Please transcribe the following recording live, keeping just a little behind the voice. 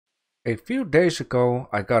A few days ago,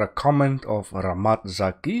 I got a comment of Ramat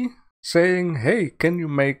Zaki saying, "Hey, can you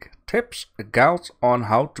make tips, guides on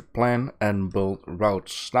how to plan and build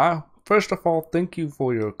roads?" Now, first of all, thank you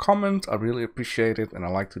for your comment. I really appreciate it and I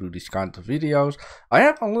like to do these kinds of videos. I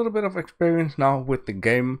have a little bit of experience now with the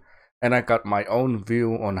game and I got my own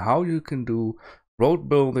view on how you can do road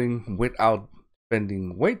building without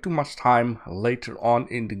spending way too much time later on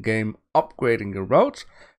in the game upgrading your roads.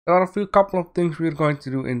 There are a couple of things we're going to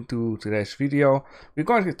do into today's video.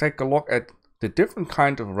 We're going to take a look at the different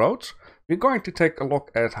kinds of roads. We're going to take a look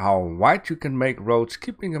at how wide you can make roads,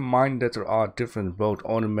 keeping in mind that there are different road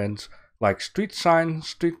ornaments like street signs,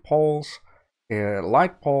 street poles,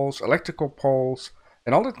 light poles, electrical poles,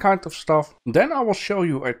 and all that kind of stuff. Then I will show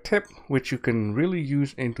you a tip which you can really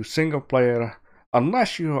use into single player,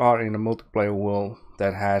 unless you are in a multiplayer world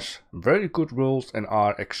that has very good rules and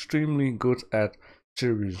are extremely good at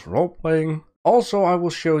serious role-playing. Also, I will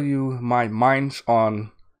show you my mines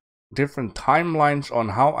on different timelines on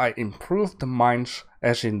how I improve the mines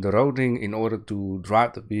as in the roading in order to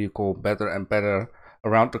drive the vehicle better and better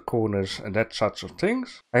around the corners and that such of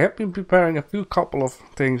things. I have been preparing a couple of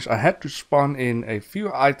things. I had to spawn in a few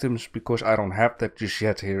items because I don't have that just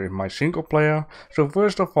yet here in my single player. So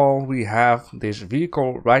first of all, we have this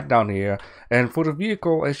vehicle right down here, and for the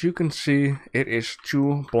vehicle, as you can see, it is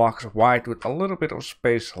 2 blocks wide with a little bit of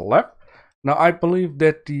space left. Now I believe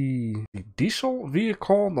that the diesel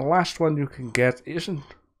vehicle, the last one you can get, isn't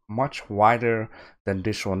much wider than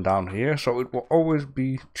this one down here, so it will always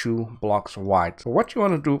be 2 blocks wide. So what you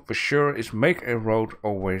want to do for sure is make a road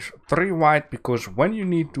always 3 wide, because when you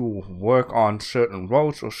need to work on certain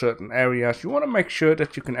roads or certain areas, you want to make sure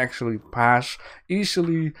that you can actually pass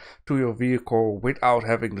easily to your vehicle without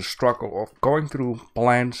having the struggle of going through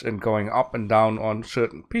plants and going up and down on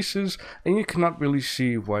certain pieces and you cannot really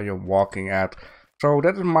see where you're walking at. So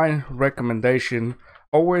that is my recommendation.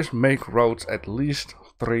 Always make roads at least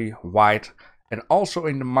 3 wide, and also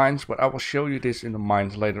in the mines, but I will show you this in the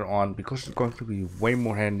mines later on because it's going to be way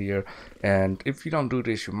more handier, and if you don't do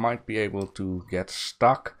this you might be able to get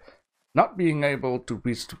stuck, not being able to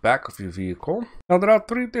reach the back of your vehicle. Now there are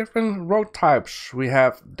 3 different road types. We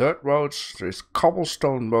have dirt roads, there is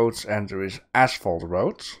cobblestone roads, and there is asphalt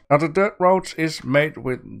roads. Now the dirt roads is made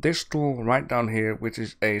with this tool right down here, which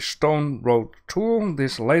is a stone road tool.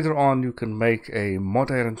 This later on you can make a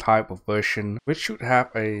modern type of version which should have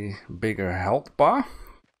a bigger health bar.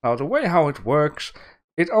 Now the way how it works,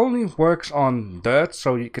 it only works on dirt,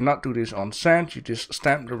 so you cannot do this on sand. You just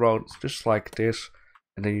stamp the road just like this,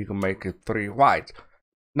 and then you can make it 3 wide.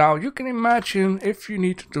 Now you can imagine if you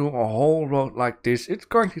need to do a whole road like this, it's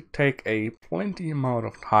going to take a plenty amount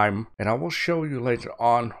of time, and I will show you later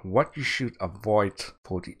on what you should avoid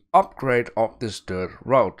for the upgrade of this dirt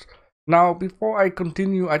road. Now before I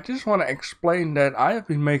continue, I just want to explain that I have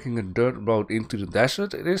been making a dirt road into the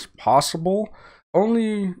desert. It is possible.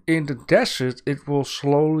 Only in the desert it will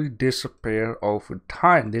slowly disappear over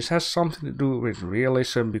time. This has something to do with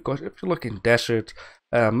realism, because if you look in desert,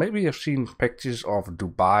 maybe you've seen pictures of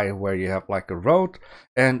Dubai where you have like a road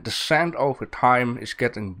and the sand over time is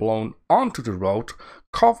getting blown onto the road,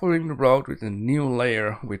 covering the road with a new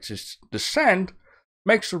layer, which is the sand,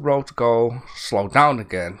 makes the road slow down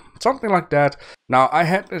again. Something like that. Now I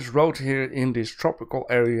had this road here in this tropical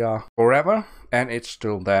area forever and it's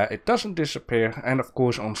still there. It doesn't disappear, and of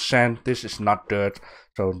course on sand this is not dirt,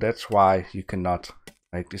 so that's why you cannot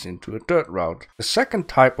make this into a dirt road. The second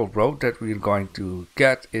type of road that we're going to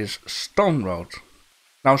get is stone road.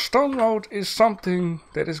 Now stone road is something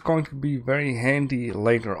that is going to be very handy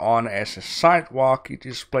later on as a sidewalk. You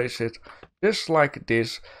just place it just like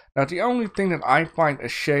this. Now the only thing that I find a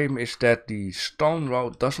shame is that the stone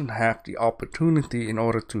road doesn't have the opportunity in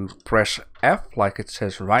order to press F like it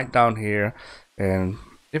says right down here, and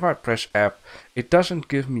if I press F it doesn't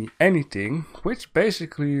give me anything, which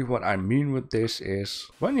basically what I mean with this is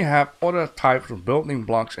when you have other types of building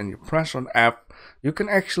blocks and you press on F, you can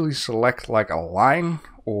actually select like a line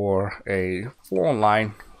or a floor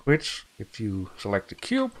line, which if you select the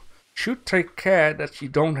cube should take care that you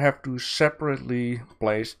don't have to separately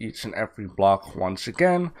place each and every block once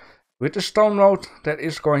again. With the stone road that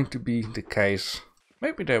is going to be the case.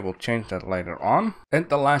 Maybe they will change that later on. And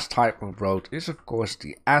the last type of road is of course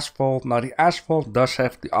the asphalt. Now the asphalt does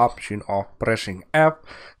have the option of pressing F.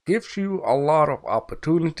 Gives you a lot of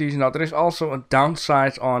opportunities. Now there is also a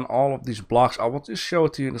downside on all of these blocks. I will just show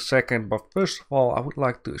it to you in a second. But first of all, I would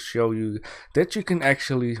like to show you that you can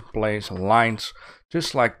actually place lines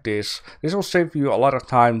just like this. This will save you a lot of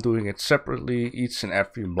time doing it separately each and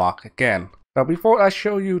every block again. Now before I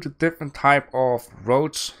show you the different type of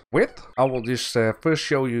roads width, I will just first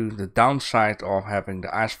show you the downside of having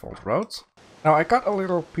the asphalt roads. Now I got a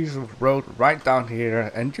little piece of road right down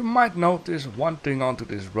here, and you might notice one thing onto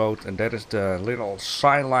this road, and that is the little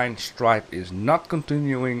sideline stripe is not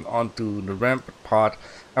continuing onto the rampant part.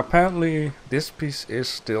 Apparently this piece is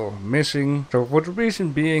still missing. So for the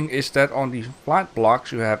reason being is that on these flat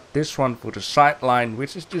blocks you have this one for the sideline,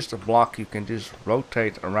 which is just a block you can just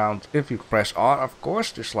rotate around if you press R, of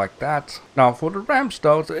course, just like that. Now for the ramps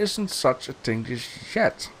though, there isn't such a thing just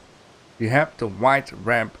yet. You have the white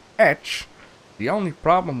ramp edge. The only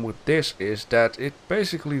problem with this is that it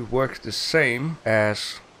basically works the same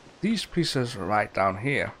as these pieces right down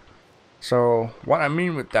here. So what I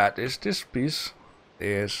mean with that is this piece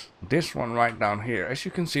is this one right down here. As you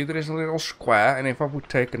can see, there is a little square, and if I would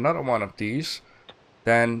take another one of these,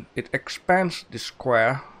 then it expands the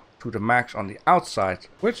square to the max on the outside,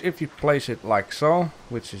 which if you place it like so,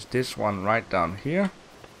 which is this one right down here,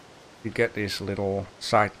 you get this little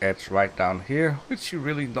side edge right down here, which you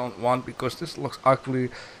really don't want because this looks ugly.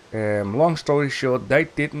 Long story short, they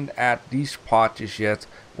didn't add these parts yet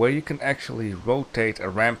where you can actually rotate a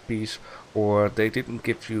ramp piece, or they didn't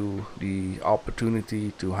give you the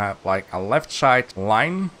opportunity to have like a left side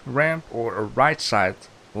line ramp or a right side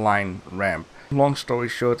line ramp. Long story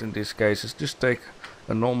short, in this case, is just take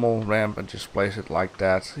a normal ramp and just place it like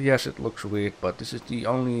that. Yes, it looks weird, but this is the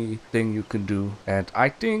only thing you can do, and I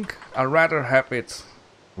think I'd rather have it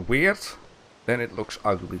weird than it looks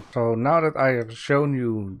ugly. So now that I have shown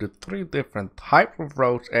you the 3 different types of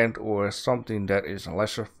roads and or something that is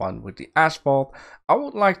lesser fun with the asphalt, I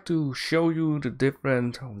would like to show you the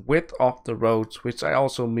different width of the roads, which I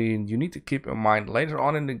also mean you need to keep in mind later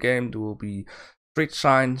on in the game. There will be street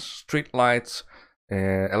signs, street lights,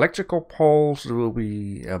 electrical poles, there will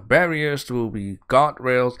be barriers, there will be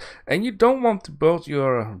guardrails, and you don't want to build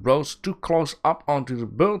your roads too close up onto the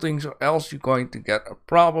buildings, or else you're going to get a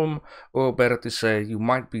problem, or better to say, you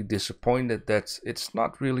might be disappointed that it's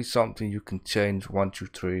not really something you can change 1, 2,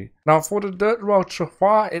 3. Now for the dirt road so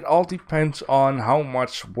far, it all depends on how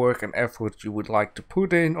much work and effort you would like to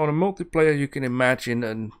put in. On a multiplayer, you can imagine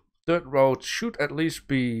an dirt road should at least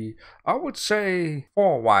be, I would say,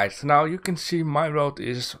 4 wide. Now you can see my road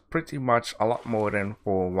is pretty much a lot more than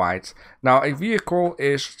 4 wide. Now a vehicle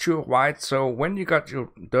is 2 wide, so when you got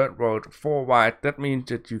your dirt road 4 wide, that means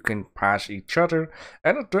that you can pass each other.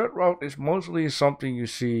 And a dirt road is mostly something you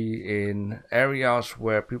see in areas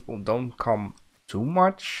where people don't come too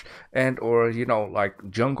much, and or you know,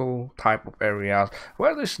 like jungle type of areas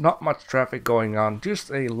where there's not much traffic going on,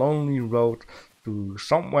 just a lonely road to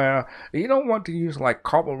somewhere. You don't want to use like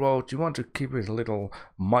cobble roads, you want to keep it a little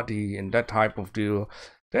muddy and that type of deal.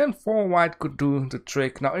 Then 4 wide could do the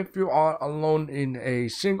trick. Now if you are alone in a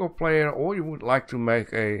single player, or you would like to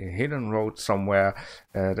make a hidden road somewhere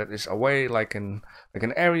that is away, like an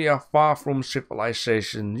area far from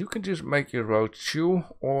civilization, you can just make your road 2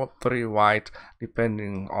 or 3 wide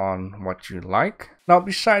depending on what you like. Now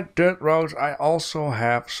beside dirt roads, I also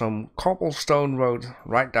have some cobblestone road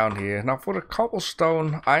right down here. Now for the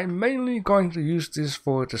cobblestone, I'm mainly going to use this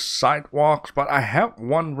for the sidewalks, but I have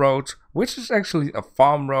one road which is actually a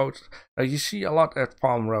farm road. You see a lot at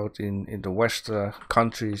farm road in the western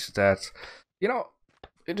countries that, you know,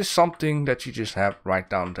 it is something that you just have right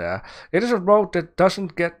down there. It is a road that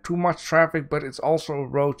doesn't get too much traffic, but it's also a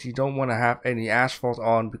road you don't want to have any asphalt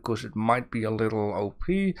on because it might be a little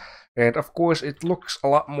OP. And of course it looks a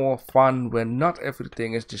lot more fun when not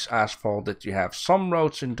everything is just asphalt, that you have some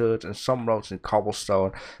roads in dirt and some roads in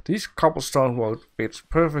cobblestone. These cobblestone roads fits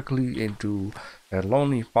perfectly into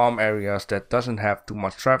lonely farm areas that doesn't have too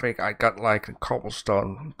much traffic. I got like a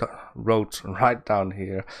cobblestone road right down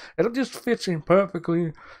here, and it just fits in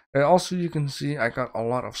perfectly. And also you can see I got a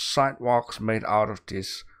lot of sidewalks made out of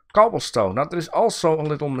this cobblestone. Now there is also a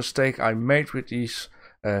little mistake I made with these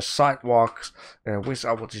sidewalks, which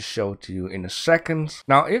I will just show to you in a second.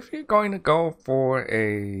 Now if you're going to go for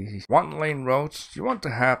a 1-lane road, you want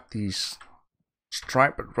to have these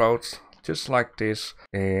striped roads just like this.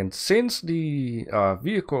 And since the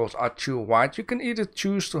vehicles are 2 wide, you can either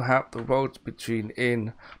choose to have the roads between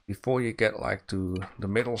in before you get like to the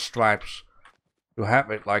middle stripes, to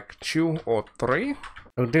have it like 2 or 3.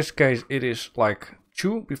 In this case it is like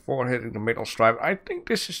 2 before hitting the middle stripe. I think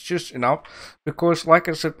this is just enough because, like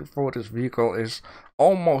I said before, this vehicle is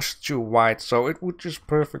almost 2 wide, so it would just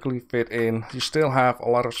perfectly fit in. You still have a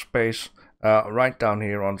lot of space right down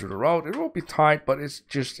here onto the road. It will be tight, but it's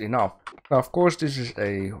just enough. Now, of course, this is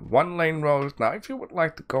a one-lane road. Now, if you would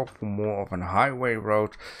like to go for more of a highway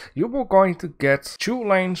road, you will going to get 2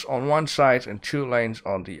 lanes on one side and 2 lanes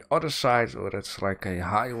on the other side, or that's like a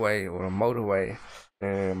highway or a motorway,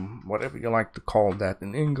 whatever you like to call that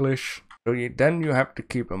in English. So then you have to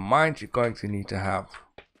keep in mind you're going to need to have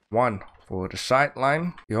one for the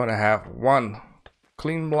sideline. You want to have one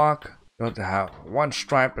clean block. You want to have one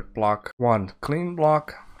striped block, one clean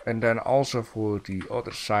block. And then also for the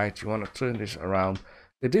other side, you want to turn this around.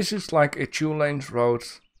 This is like a 2 lanes road,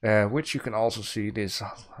 which you can also see this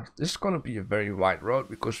is going to be a very wide road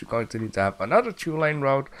because we're going to need to have another 2-lane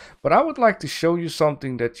road. But I would like to show you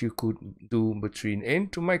something that you could do between in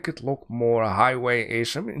to make it look more a highway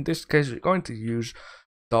is. I mean, in this case, we're going to use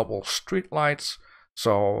double street lights.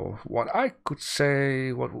 So what I could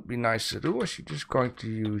say, what would be nice to do is you're just going to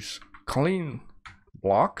use clean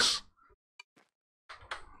blocks.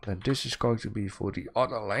 And this is going to be for the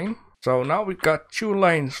other lane. So now we got 2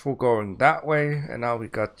 lanes for going that way, and now we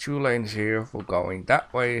got 2 lanes here for going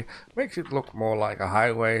that way. Makes it look more like a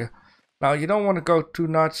highway. Now you don't want to go too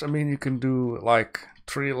nuts. I mean, you can do like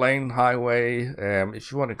 3-lane highway.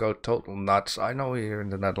 If you want to go total nuts, I know here in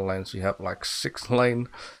the Netherlands you have like 6-lane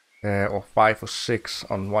or 5 or 6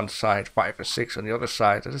 on one side, 5 or 6 on the other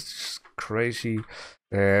side. That is just crazy.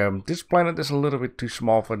 This planet is a little bit too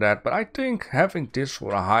small for that, but I think having this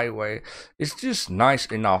for a highway is just nice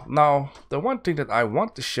enough. Now, the one thing that I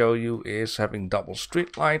want to show you is having double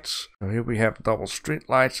street lights. So here we have double street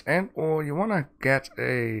lights, and or you want to get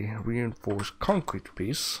a reinforced concrete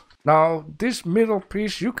piece. Now, this middle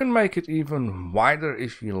piece, you can make it even wider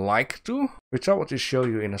if you like to, which I will just show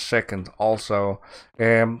you in a second also.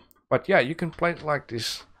 But yeah, you can place like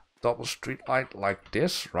this double street light like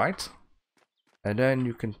this, right? And then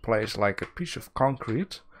you can place like a piece of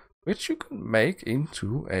concrete, which you can make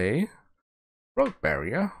into a road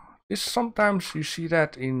barrier. This sometimes you see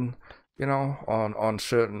that in, you know, on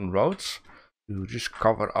certain roads. You just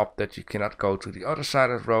cover up that you cannot go to the other side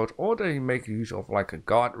of the road, or they make use of like a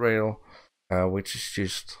guardrail, which is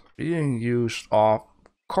just being used of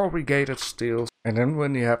corrugated steel. And then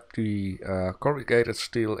when you have the corrugated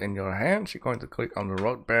steel in your hands, you're going to click on the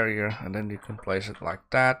road barrier, and then you can place it like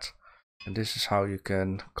that. And this is how you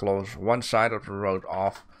can close one side of the road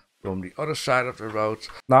off from the other side of the road.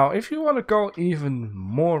 Now, if you want to go even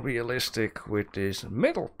more realistic with this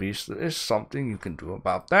middle piece, there is something you can do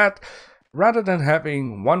about that. Rather than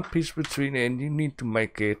having one piece between in, you need to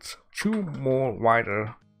make it 2 more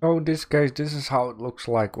wider. So in this case, this is how it looks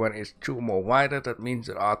like when it's 2 more wider. That means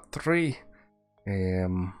there are 3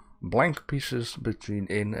 blank pieces between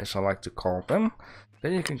in, as I like to call them.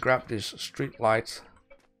 Then you can grab this street light.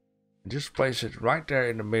 Just place it right there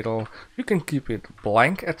in the middle. You can keep it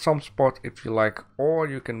blank at some spot if you like, or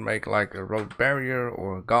you can make like a road barrier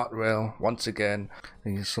or a guardrail once again.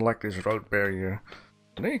 And you select this road barrier,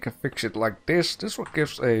 and then you can fix it like this. This will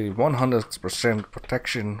gives a 100%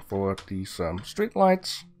 protection for these street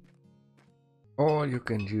lights. Or you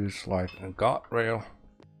can use like a guardrail.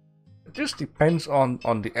 It just depends on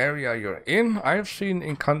the area you're in. I've seen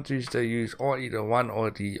in countries they use or either one or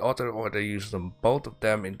the other, or they use them both of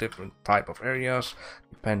them in different type of areas,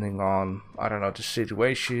 depending on, I don't know, the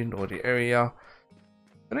situation or the area.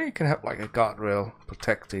 And then you can have like a guardrail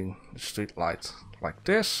protecting the street light like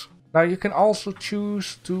this. Now you can also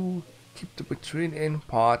choose to keep the between in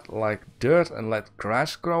part like dirt and let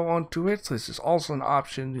grass grow onto it. This is also an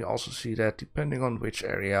option. You also see that depending on which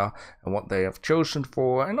area and what they have chosen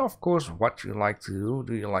for, and of course what you like to do.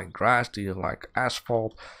 Do you like grass? Do you like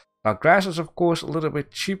asphalt? Now grass is of course a little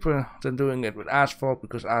bit cheaper than doing it with asphalt,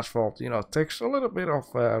 because asphalt, you know, takes a little bit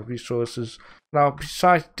of resources. Now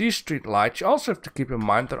besides these street lights, you also have to keep in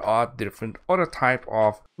mind there are different other type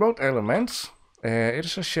of road elements. It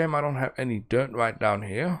is a shame I don't have any dirt right down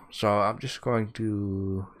here, so I'm just going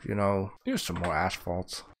to, you know, use some more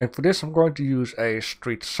asphalt. And for this I'm going to use a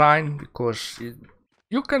street sign, because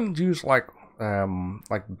you can use like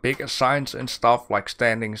bigger signs and stuff, like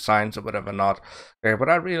standing signs or whatever not. But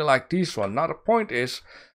I really like this one. Now the point is,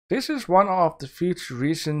 this is one of the future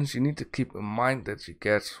reasons you need to keep in mind that you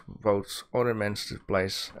get road ornaments to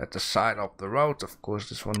place at the side of the road. Of course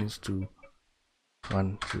this one needs to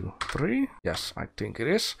 1, 2, 3. Yes, I think it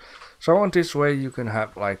is. So on this way you can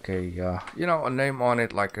have like a you know, a name on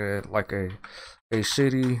it, like a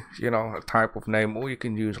city, you know, a type of name, or you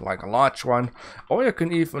can use like a large one, or you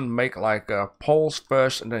can even make like poles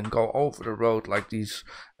first and then go over the road like these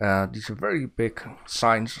very big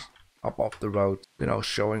signs above the road, you know,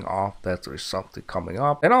 showing off that there is something coming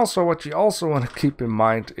up. And also what you also want to keep in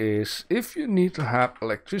mind is, if you need to have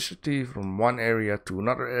electricity from one area to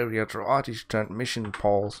another area throughout these transmission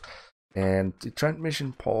poles, And the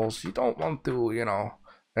transmission poles, you don't want to,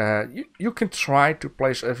 you can try to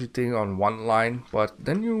place everything on one line, but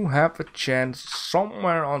then you have a chance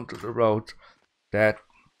somewhere onto the road that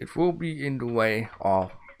it will be in the way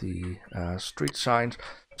of the street signs.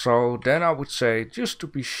 So then I would say, just to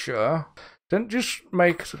be sure, then just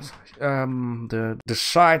make the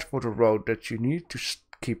side for the road that you need to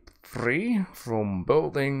keep free from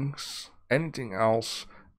buildings, anything else.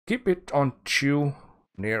 Keep it on 2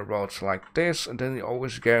 near roads like this, and then you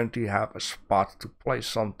always guarantee have a spot to place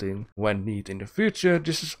something when need in the future.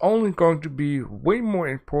 This is only going to be way more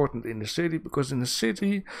important in the city, because in the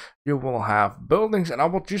city you will have buildings, and I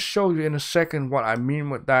will just show you in a second what I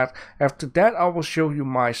mean with that. After that I will show you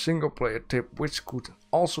my single player tip, which could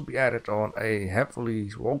also be added on a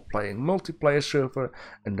heavily role-playing multiplayer server,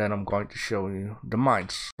 and then I'm going to show you the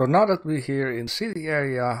mines. So now that we're here in the city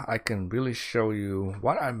area, I can really show you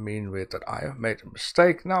what I mean with that I have made a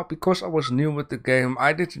mistake. Now, because I was new with the game,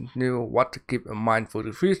 I didn't know what to keep in mind for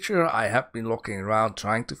the future. I have been looking around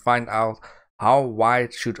trying to find out how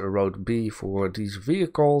wide should a road be for these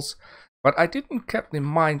vehicles, but I didn't keep in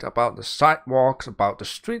mind about the sidewalks, about the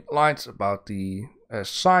street lights, about the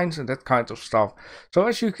signs and that kind of stuff. So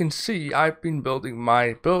as you can see, I've been building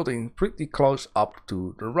my building pretty close up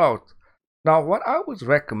to the road. Now what I would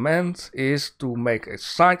recommend is to make a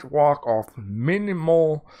sidewalk of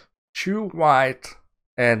minimal 2 wide,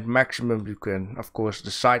 and maximum you can of course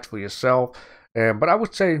decide for yourself, but I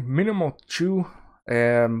would say minimal 2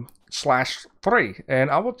 /3, and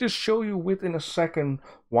I will just show you within a second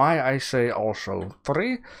why I say also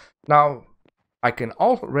 3. Now I can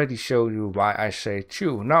already show you why I say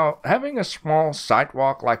 2. Now, having a small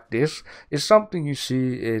sidewalk like this is something you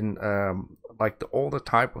see in like the older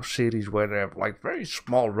type of cities where they have like very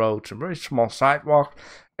small roads and very small sidewalks,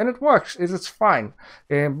 and it works. It's fine,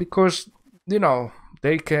 because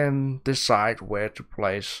they can decide where to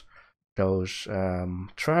place those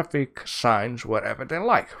traffic signs wherever they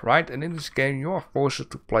like, right? And in this game you are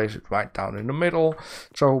forced to place it right down in the middle.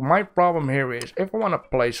 So my problem here is, if I want to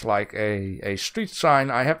place like a street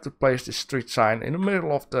sign, I have to place the street sign in the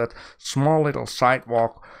middle of that small little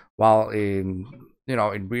sidewalk, while in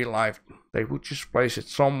real life they would just place it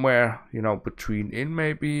somewhere between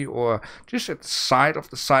maybe, or just at the side of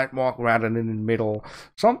the sidewalk rather than in the middle,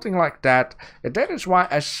 something like that. And that is why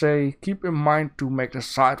I say keep in mind to make the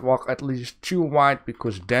sidewalk at least 2 wide,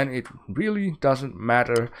 because then it really doesn't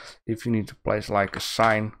matter if you need to place like a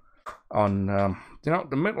sign on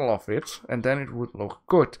the middle of it, and then it would look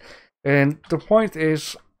good. And the point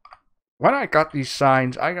is, when I got these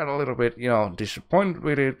signs, I got a little bit disappointed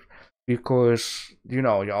with it, because you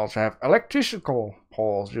also have electrical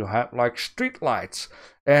poles, you have like street lights,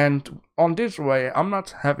 and on this way I'm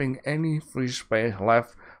not having any free space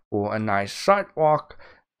left for a nice sidewalk.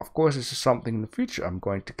 Of course, this is something in the future I'm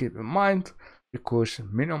going to keep in mind, because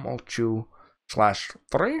minimal 2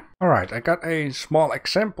 /3. Alright, I got a small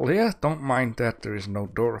example here. Don't mind that there is no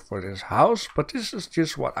door for this house, but this is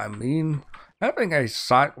just what I mean. Having a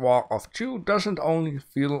sidewalk of 2 doesn't only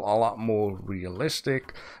feel a lot more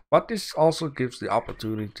realistic, but this also gives the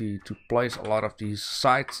opportunity to place a lot of these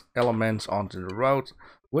side elements onto the road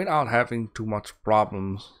without having too much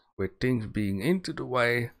problems with things being into the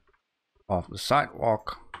way of the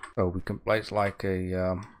sidewalk. So we can place like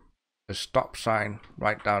a stop sign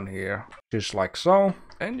right down here, just like so,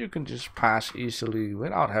 and you can just pass easily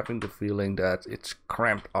without having the feeling that it's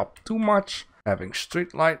cramped up too much. Having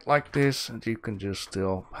street light like this, and you can just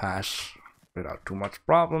still pass without too much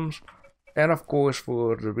problems. And of course,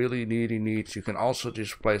 for the really needy needs, you can also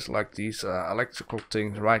just place like these electrical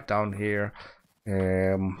things right down here.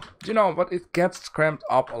 But it gets cramped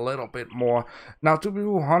up a little bit more. Now, to be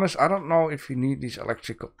honest, I don't know if you need these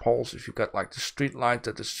electrical poles if you got like the street light,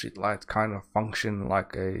 that the street light kind of function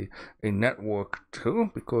like a network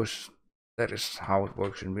too, because that is how it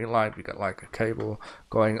works in real life. You got like a cable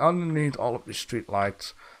going underneath all of the street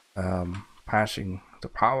lights, passing the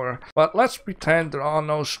power. But let's pretend there are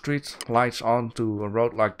no street lights onto a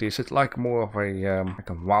road like this. It's like more of a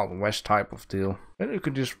Wild West type of deal. Then you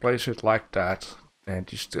can just place it like that,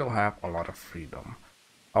 and you still have a lot of freedom.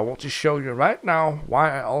 I want to show you right now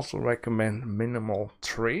why I also recommend minimal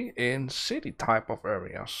 3 in city type of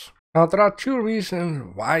areas. Now, there are 2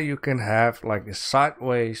 reasons why you can have like a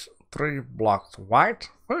sideways 3 blocks wide.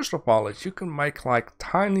 First of all, is you can make like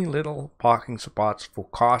tiny little parking spots for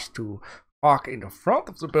cars to park in the front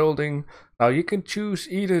of the building. Now you can choose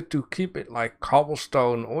either to keep it like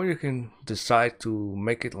cobblestone, or you can decide to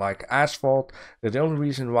make it like asphalt. The only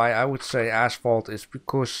reason why I would say asphalt is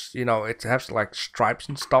because it has like stripes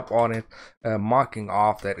and stuff on it, marking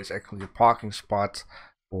off that is actually a parking spot.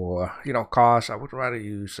 or you know, cars. I would rather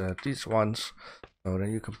use these ones. So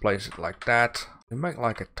then you can place it like that. You make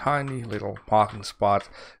like a tiny little parking spot.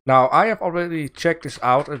 Now I have already checked this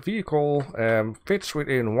out. A vehicle fits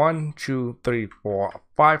within 1, 2, 3, 4,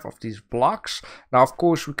 5 of these blocks. Now of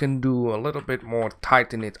course we can do a little bit more,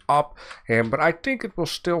 tighten it up, but I think it will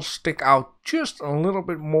still stick out just a little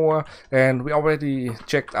bit more. And we already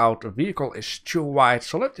checked out the vehicle is too wide,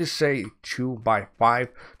 so let's just say 2 by 5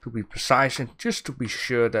 to be precise, and just to be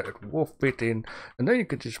sure that it will fit in. And then you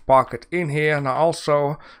can just park it in here. Now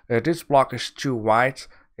also this block is too wide.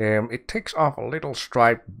 It takes off a little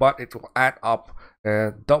stripe, but it will add up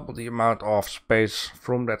double the amount of space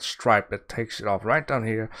from that stripe that takes it off right down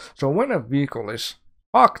here. So when a vehicle is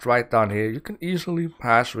parked right down here, you can easily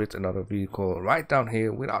pass with another vehicle right down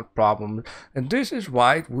here without problem. And this is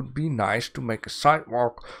why it would be nice to make a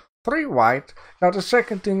sidewalk 3 wide. Now the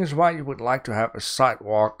second thing is why you would like to have a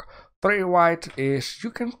sidewalk 3 wide is you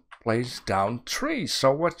can place down trees.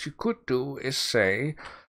 So what you could do is say,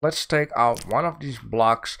 let's take out one of these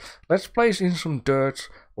blocks, let's place in some dirt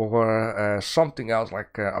or something else,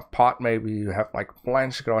 like a pot maybe. You have like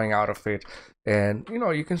plants growing out of it, and you know,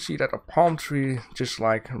 you can see that a palm tree, just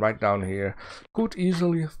like right down here, could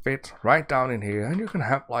easily fit right down in here, and you can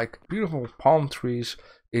have like beautiful palm trees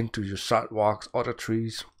into your sidewalks, other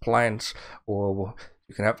trees, plants, or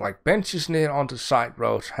you can have like benches near on the side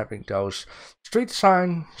roads, having those street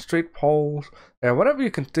sign, street poles, whatever you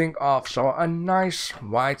can think of. So a nice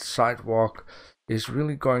wide sidewalk is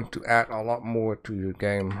really going to add a lot more to your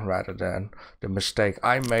game, rather than the mistake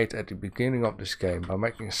I made at the beginning of this game by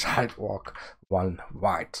making a sidewalk 1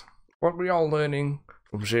 wide. What we all learning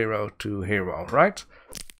from 0 to hero, right?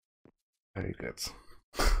 Very good.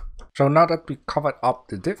 So now that we covered up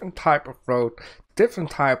the different type of road, different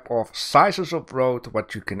type of sizes of road,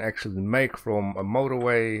 what you can actually make from a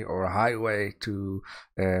motorway or a highway to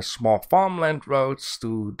small farmland roads,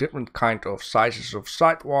 to different kind of sizes of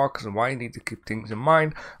sidewalks, and why you need to keep things in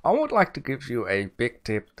mind, I would like to give you a big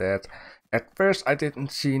tip that at first I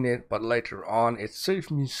didn't see it, but later on it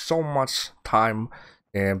saved me so much time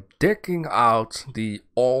digging out the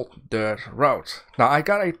old dirt road. Now I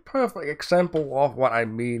got a perfect example of what I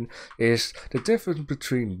mean is the difference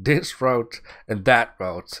between this road and that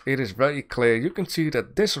road. It is very clear. You can see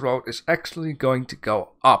that this road is actually going to go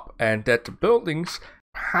up, and that the buildings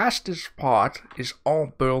past this part is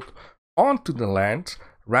all built onto the land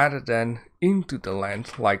rather than into the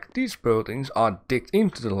land, like these buildings are digged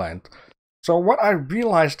into the land. So what I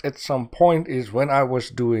realized at some point is when I was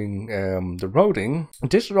doing the roading,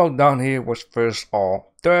 this road down here was first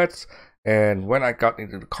all dirt, and when I got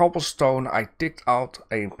into the cobblestone, I digged out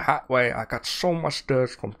a pathway. I got so much dirt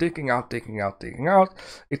from digging out.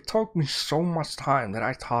 It took me so much time that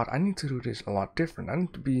I thought I need to do this a lot different. I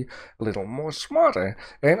need to be a little more smarter.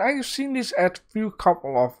 And I've seen this at a few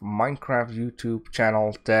couple of Minecraft YouTube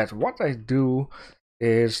channels that what they do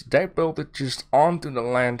is they build it just onto the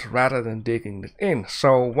land rather than digging it in.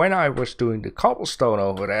 So when I was doing the cobblestone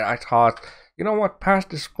over there, I thought, you know what, past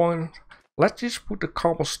this point, let's just put the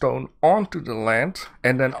cobblestone onto the land,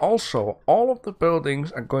 and then also all of the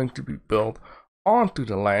buildings are going to be built onto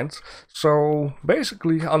the land. So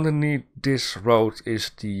basically underneath this road is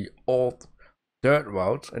the old dirt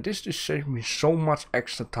road, and this just saved me so much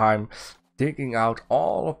extra time digging out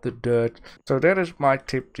all of the dirt. So that is my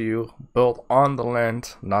tip to you: build on the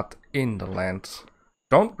land, not in the land.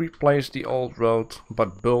 Don't replace the old road,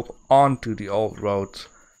 but build onto the old road.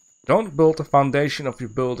 Don't build the foundation of your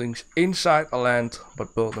buildings inside the land,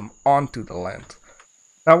 but build them onto the land.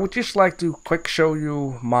 Now I would just like to quick show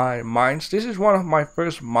you my mines. This is one of my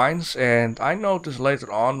first mines, and I noticed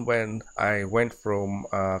later on when I went from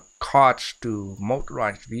carts to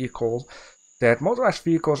motorized vehicles that motorized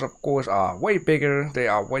vehicles of course are way bigger, they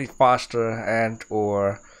are way faster, and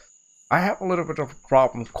or I have a little bit of a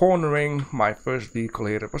problem cornering my first vehicle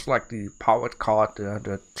here. It was like the powered cart,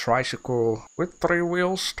 the tricycle with 3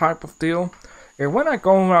 wheels type of deal. And when I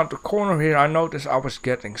go around the corner here, I noticed I was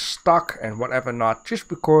getting stuck and whatever not, just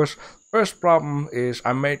because first problem is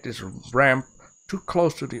I made this ramp too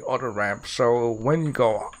close to the other ramp. So when you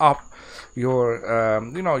go up, your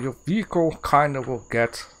your vehicle kind of will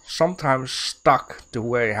get sometimes stuck the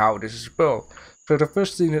way how this is built. So the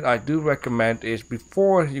first thing that I do recommend is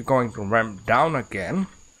before you're going to ramp down again,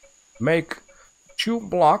 make 2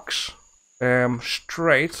 blocks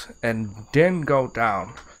straight and then go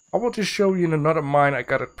down. I will just show you in another mine. I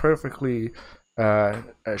got it perfectly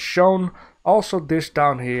shown. Also this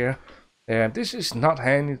down here, and this is not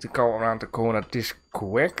handy to go around the corner this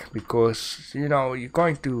quick, because you know you're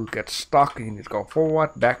going to get stuck and you need to go forward,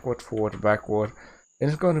 backward, forward, backward. And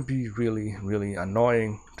it's going to be really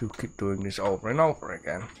annoying to keep doing this over and over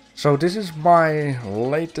again. So this is my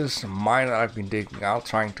latest mine that I've been digging out,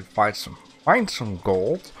 trying to find some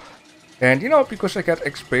gold. And you know, because I got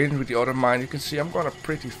experience with the other mine, you can see I'm going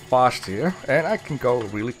pretty fast here, and I can go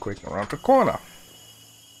really quick around the corner.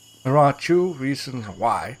 There are two reasons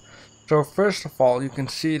why. So first of all, you can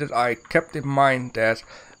see that I kept in mind that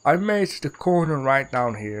I made the corner right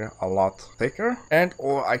down here a lot thicker, and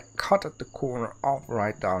or I cut the corner off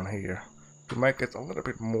right down here to make it a little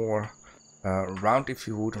bit more round, if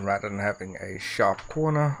you would, rather than having a sharp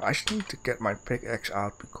corner. I just need to get my pickaxe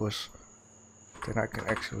out, because then I can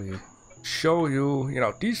actually show you, you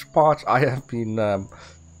know, these parts I have been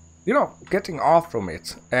you know, getting off from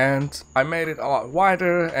it, and I made it a lot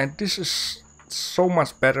wider, and this is so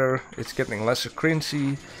much better. It's getting less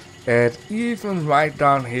cringy. And even right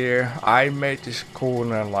down here, I made this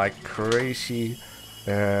corner like crazy.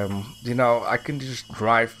 You know, I can just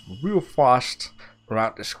drive real fast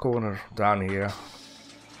around this corner down here,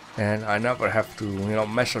 and I never have to, you know,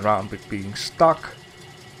 mess around with being stuck.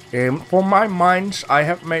 For my mines, I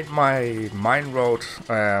have made my mine road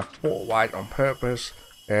 4 wide on purpose,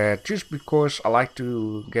 just because I like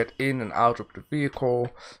to get in and out of the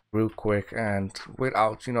vehicle real quick and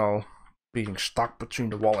without, you know, being stuck between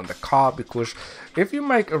the wall and the car. Because if you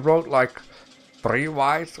make a road like 3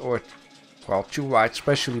 wide, or well 2 wide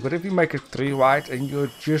especially, but if you make it 3 wide and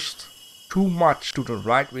you're just too much to the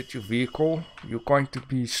right with your vehicle, you're going to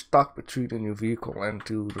be stuck between your vehicle and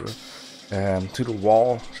to the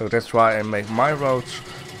wall. So that's why I make my roads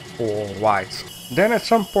 4 wide. Then at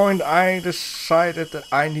some point I decided that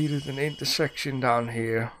I needed an intersection down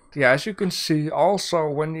here. Yeah, as you can see, also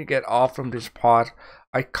when you get off from this part,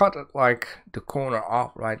 I cut it like the corner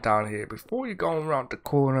off right down here before you go around the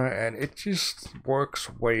corner, and it just works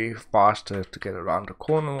way faster to get around the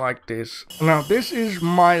corner like this. Now this is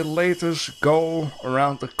my latest goal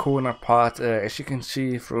around the corner part. As you can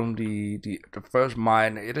see from the first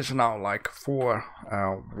mine, it is now like 4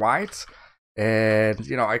 wide. And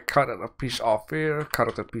you know, I cut it a piece off here, cut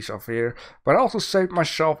it a piece off here, but I also saved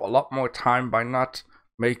myself a lot more time by not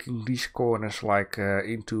making these corners like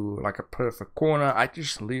into like a perfect corner. I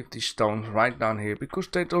just leave these stones right down here because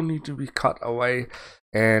they don't need to be cut away.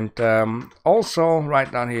 And also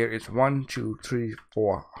right down here it's 1, 2, 3,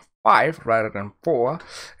 4, 5 rather than 4.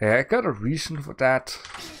 I got a reason for that.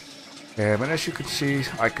 And as you can see,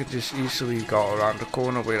 I could just easily go around the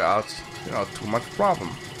corner without, you know, too much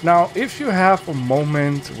problem. Now if you have a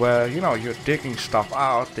moment where, you know, you're digging stuff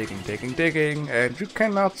out, digging, and you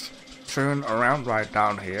cannot turn around right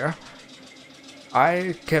down here,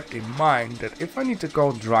 I kept in mind that if I need to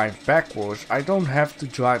go drive backwards, I don't have to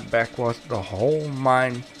drive backwards the whole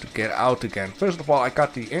mine to get out again. First of all, I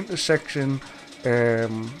got the intersection a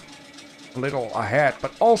little ahead,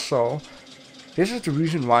 but also this is the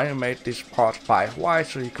reason why I made this part 5 wide,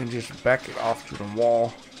 so you can just back it off to the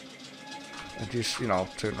wall and just, you know,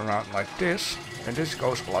 turn around like this, and this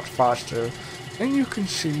goes a lot faster. And you can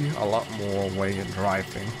see a lot more way you're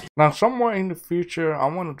driving. Now somewhere in the future I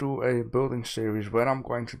want to do a building series where I'm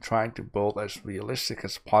going to try to build as realistic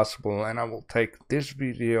as possible, and I will take this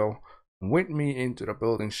video with me into the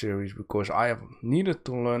building series because I have needed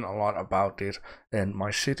to learn a lot about it, and my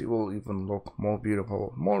city will even look more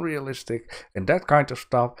beautiful, more realistic, and that kind of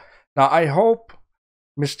stuff. Now I hope,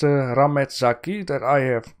 Mr. Ramet Zaki, that I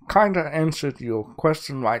have kinda answered your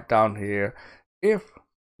question right down here. If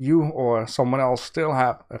you or someone else still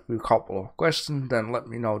have a few couple of questions, then let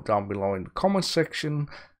me know down below in the comment section,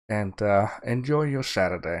 and enjoy your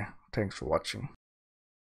Saturday. Thanks for watching.